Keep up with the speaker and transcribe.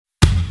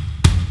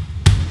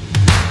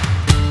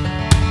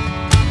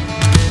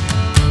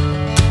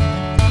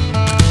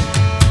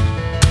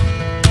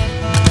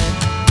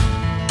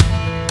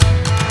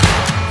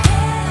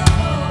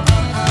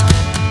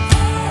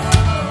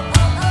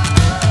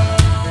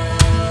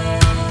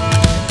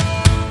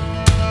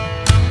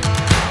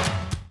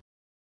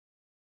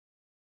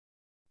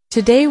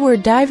Today we're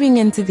diving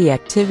into the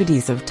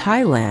activities of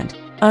Thailand,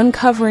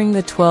 uncovering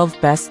the 12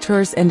 best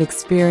tours and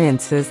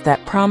experiences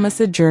that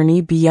promise a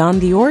journey beyond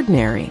the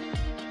ordinary.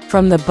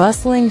 From the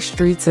bustling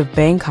streets of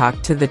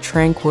Bangkok to the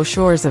tranquil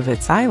shores of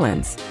its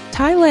islands,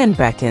 Thailand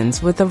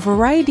beckons with a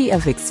variety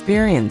of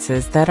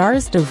experiences that are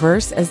as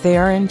diverse as they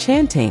are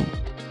enchanting.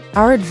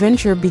 Our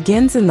adventure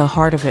begins in the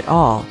heart of it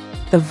all,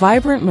 the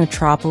vibrant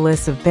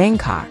metropolis of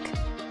Bangkok.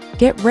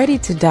 Get ready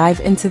to dive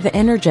into the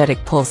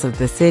energetic pulse of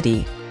the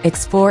city,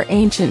 explore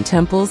ancient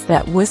temples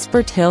that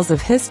whisper tales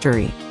of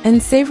history,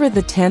 and savor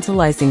the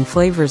tantalizing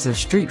flavors of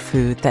street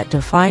food that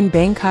define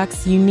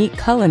Bangkok's unique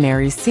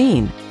culinary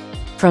scene.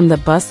 From the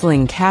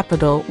bustling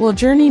capital, we'll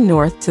journey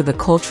north to the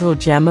cultural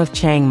gem of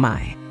Chiang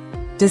Mai.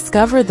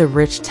 Discover the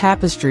rich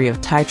tapestry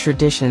of Thai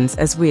traditions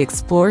as we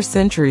explore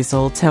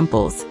centuries-old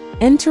temples,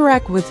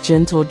 interact with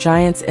gentle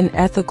giants in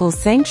ethical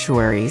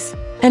sanctuaries,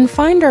 and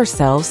find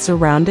ourselves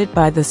surrounded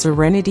by the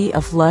serenity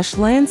of lush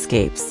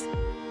landscapes.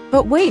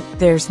 But wait,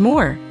 there's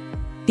more.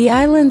 The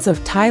islands of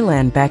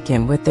Thailand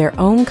beckon with their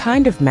own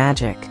kind of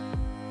magic.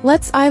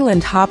 Let's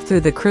island hop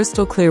through the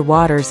crystal-clear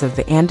waters of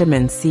the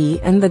Andaman Sea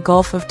and the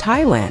Gulf of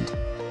Thailand.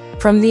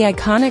 From the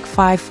iconic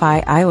Phi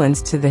Phi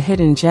Islands to the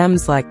hidden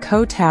gems like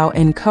Koh Tao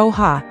and Koh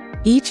Ha,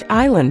 each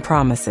island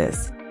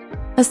promises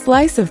a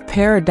slice of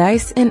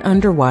paradise and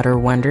underwater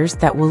wonders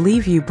that will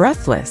leave you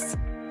breathless.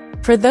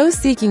 For those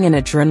seeking an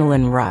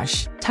adrenaline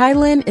rush,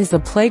 Thailand is a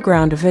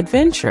playground of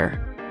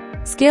adventure.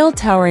 Scale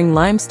towering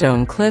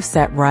limestone cliffs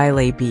at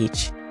Railay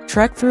Beach,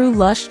 trek through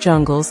lush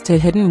jungles to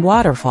hidden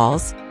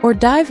waterfalls, or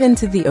dive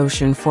into the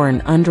ocean for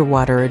an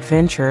underwater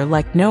adventure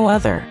like no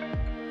other.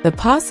 The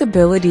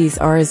possibilities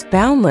are as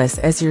boundless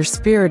as your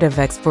spirit of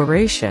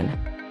exploration.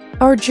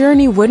 Our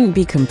journey wouldn't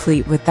be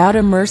complete without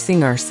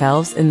immersing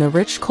ourselves in the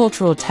rich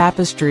cultural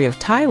tapestry of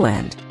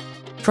Thailand.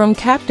 From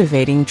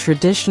captivating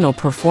traditional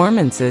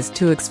performances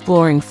to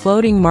exploring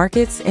floating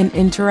markets and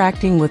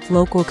interacting with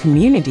local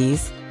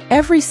communities,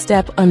 every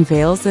step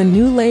unveils a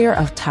new layer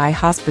of Thai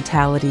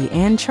hospitality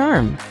and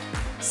charm.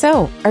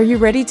 So, are you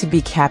ready to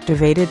be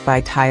captivated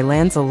by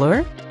Thailand's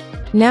allure?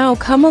 Now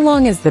come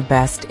along as the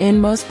best and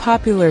most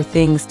popular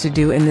things to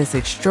do in this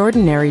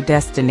extraordinary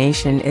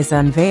destination is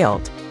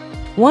unveiled.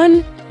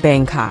 1.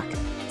 Bangkok.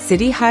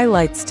 City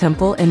Highlights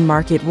Temple and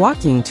Market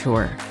Walking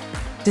Tour.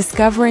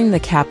 Discovering the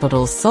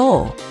capital's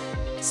soul.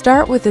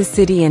 Start with a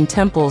city and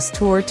temples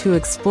tour to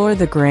explore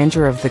the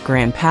grandeur of the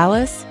Grand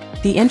Palace,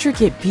 the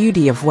intricate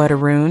beauty of Wat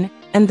Arun,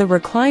 and the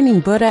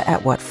reclining Buddha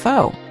at Wat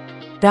Pho.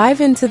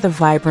 Dive into the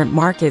vibrant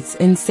markets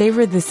and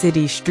savor the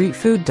city's street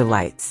food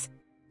delights.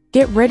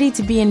 Get ready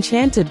to be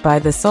enchanted by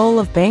the soul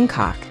of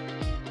Bangkok.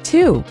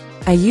 2.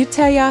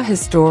 Ayutthaya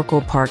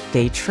Historical Park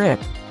Day Trip.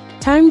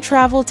 Time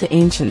travel to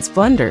ancient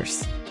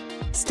splendors.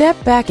 Step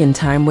back in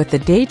time with a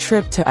day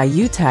trip to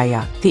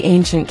Ayutthaya, the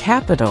ancient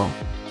capital.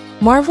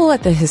 Marvel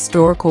at the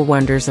historical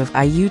wonders of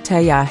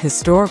Ayutthaya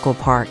Historical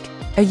Park,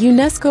 a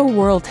UNESCO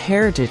World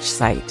Heritage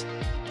Site.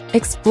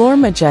 Explore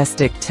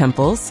majestic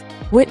temples,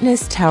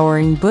 witness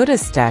towering Buddha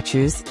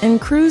statues, and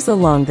cruise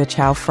along the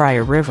Chao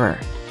Phraya River.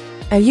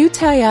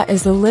 Ayutthaya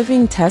is a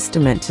living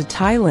testament to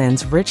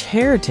Thailand's rich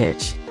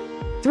heritage.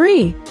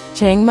 3.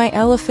 Chiang Mai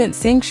Elephant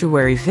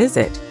Sanctuary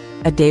Visit,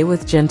 a day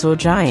with gentle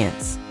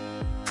giants.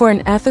 For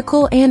an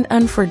ethical and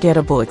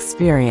unforgettable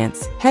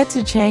experience, head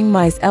to Chiang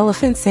Mai's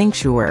Elephant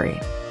Sanctuary.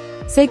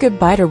 Say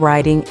goodbye to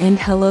riding and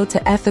hello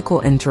to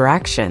ethical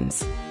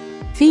interactions.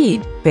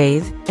 Feed,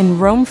 bathe, and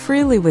roam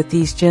freely with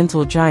these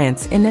gentle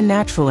giants in a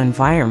natural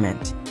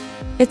environment.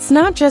 It's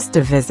not just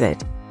a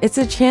visit, it's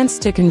a chance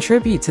to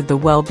contribute to the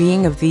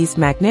well-being of these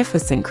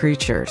magnificent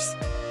creatures.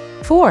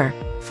 4.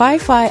 Phi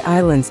Phi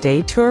Islands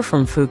Day Tour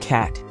from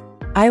Phuket.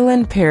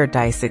 Island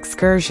Paradise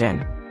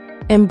Excursion.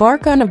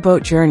 Embark on a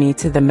boat journey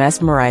to the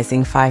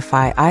mesmerizing Phi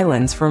Phi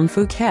Islands from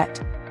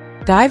Phuket.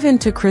 Dive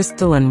into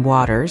crystalline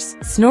waters,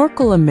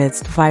 snorkel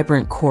amidst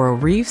vibrant coral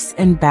reefs,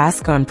 and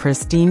bask on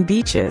pristine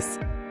beaches.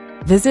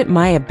 Visit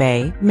Maya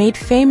Bay, made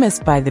famous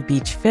by the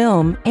beach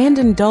film, and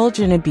indulge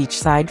in a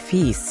beachside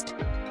feast.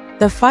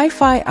 The Phi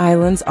Phi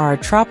Islands are a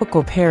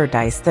tropical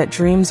paradise that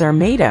dreams are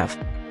made of.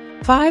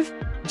 5.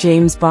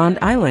 James Bond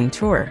Island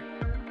Tour.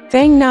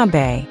 Phang Nga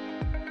Bay.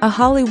 A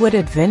Hollywood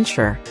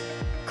adventure.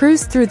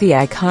 Cruise through the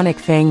iconic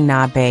Phang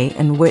Nga Bay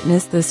and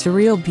witness the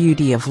surreal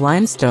beauty of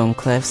limestone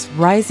cliffs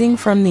rising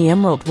from the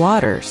emerald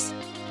waters.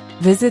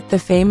 Visit the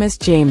famous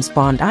James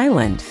Bond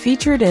Island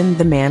featured in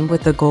The Man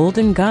with the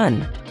Golden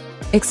Gun.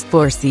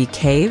 Explore sea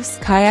caves,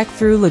 kayak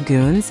through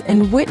lagoons,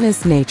 and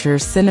witness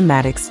nature's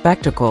cinematic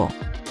spectacle.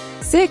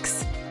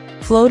 6.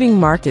 Floating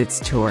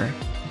Markets Tour.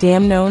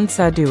 Dam Non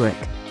Saduak.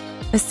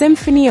 A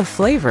symphony of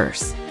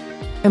flavors.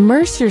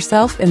 Immerse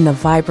yourself in the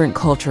vibrant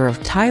culture of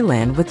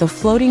Thailand with a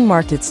Floating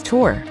Markets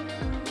Tour.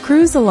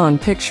 Cruise along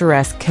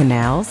picturesque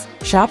canals,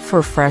 shop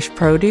for fresh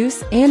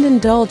produce, and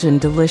indulge in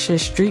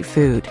delicious street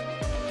food.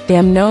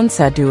 Dam Non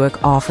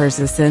Saduak offers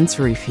a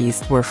sensory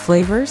feast where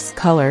flavors,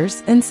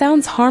 colors, and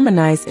sounds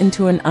harmonize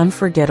into an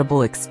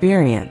unforgettable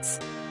experience.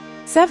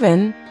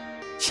 7.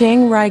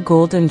 Chiang Rai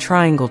Golden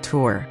Triangle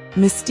Tour.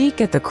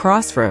 Mystique at the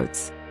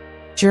Crossroads.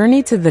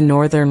 Journey to the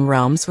Northern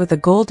Realms with a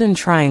Golden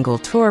Triangle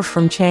tour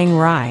from Chiang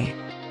Rai.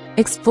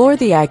 Explore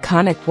the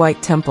iconic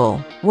White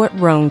Temple, Wat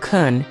Rong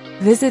Kun,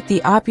 visit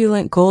the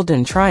opulent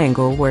Golden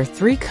Triangle where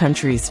three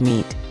countries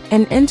meet,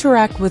 and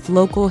interact with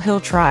local hill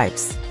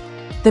tribes.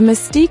 The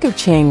mystique of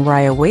Chiang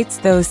Rai awaits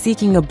those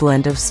seeking a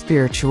blend of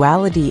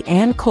spirituality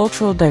and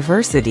cultural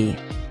diversity.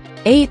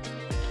 8.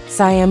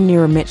 Siam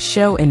Niramit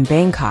Show in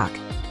Bangkok,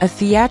 a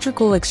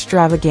theatrical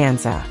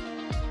extravaganza.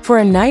 For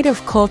a night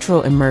of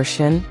cultural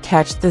immersion,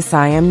 catch the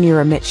Siam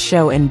Niramit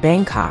Show in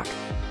Bangkok.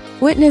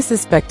 Witness a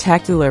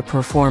spectacular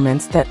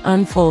performance that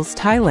unfolds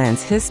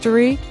Thailand's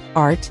history,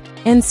 art,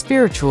 and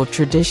spiritual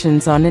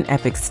traditions on an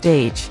epic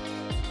stage.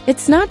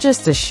 It's not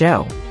just a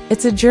show,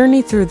 it's a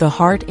journey through the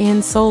heart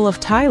and soul of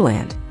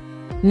Thailand.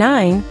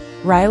 9.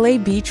 Railay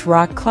Beach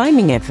Rock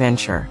Climbing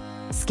Adventure,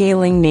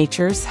 scaling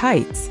nature's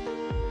heights.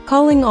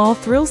 Calling all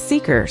thrill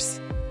seekers.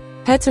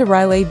 Head to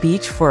Railay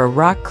Beach for a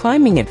rock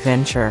climbing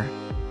adventure.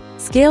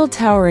 Scale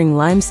towering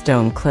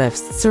limestone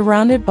cliffs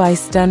surrounded by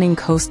stunning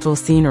coastal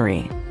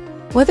scenery.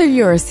 Whether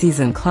you're a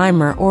seasoned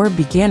climber or a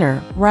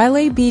beginner,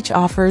 Railay Beach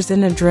offers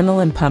an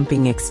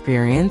adrenaline-pumping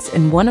experience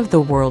in one of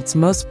the world's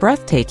most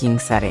breathtaking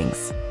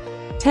settings.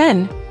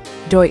 10.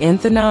 Doi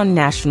Inthanon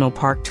National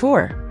Park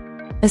Tour.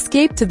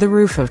 Escape to the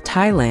roof of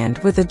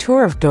Thailand with a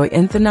tour of Doi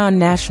Inthanon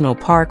National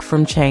Park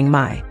from Chiang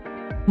Mai.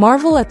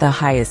 Marvel at the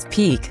highest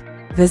peak,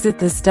 visit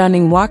the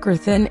stunning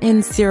Wakrathan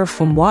and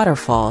Seraphim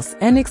waterfalls,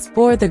 and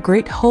explore the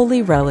Great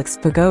Holy Relics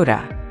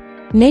Pagoda.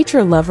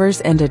 Nature lovers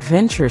and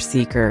adventure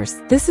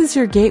seekers, this is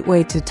your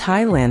gateway to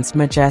Thailand's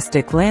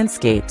majestic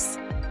landscapes.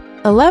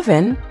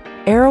 11.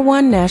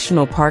 Erawan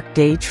National Park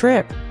Day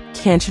Trip,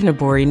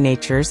 Kanchanaburi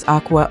Nature's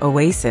Aqua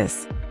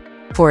Oasis.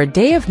 For a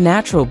day of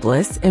natural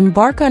bliss,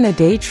 embark on a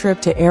day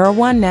trip to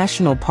Erawan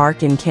National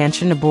Park in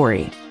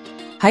Kanchanaburi.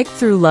 Hike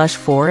through lush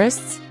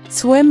forests,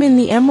 swim in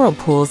the emerald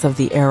pools of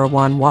the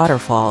Erawan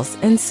waterfalls,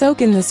 and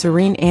soak in the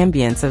serene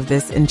ambience of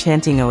this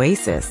enchanting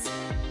oasis.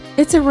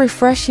 It's a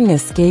refreshing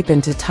escape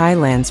into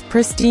Thailand's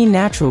pristine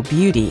natural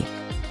beauty.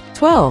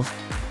 12.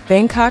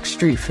 Bangkok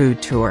Street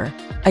Food Tour,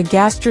 a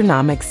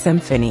gastronomic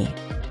symphony.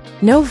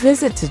 No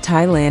visit to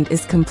Thailand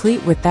is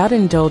complete without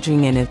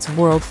indulging in its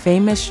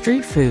world-famous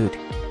street food.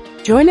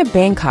 Join a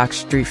Bangkok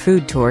street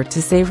food tour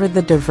to savor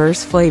the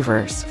diverse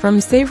flavors,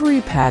 from savory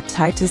pad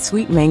thai to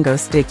sweet mango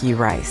sticky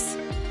rice.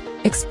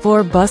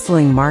 Explore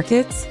bustling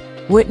markets,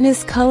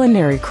 witness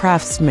culinary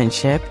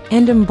craftsmanship,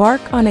 and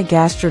embark on a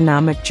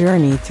gastronomic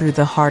journey through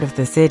the heart of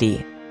the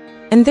city.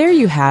 And there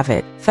you have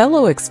it,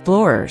 fellow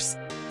explorers,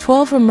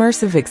 12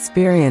 immersive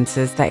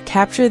experiences that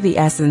capture the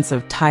essence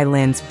of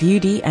Thailand's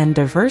beauty and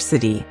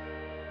diversity.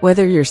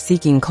 Whether you're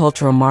seeking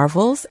cultural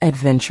marvels,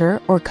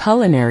 adventure, or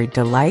culinary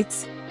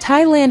delights,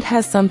 Thailand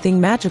has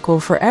something magical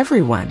for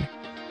everyone.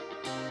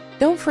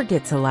 Don't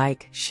forget to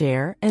like,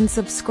 share, and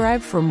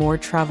subscribe for more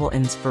travel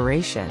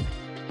inspiration.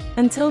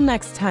 Until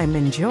next time,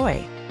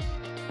 enjoy!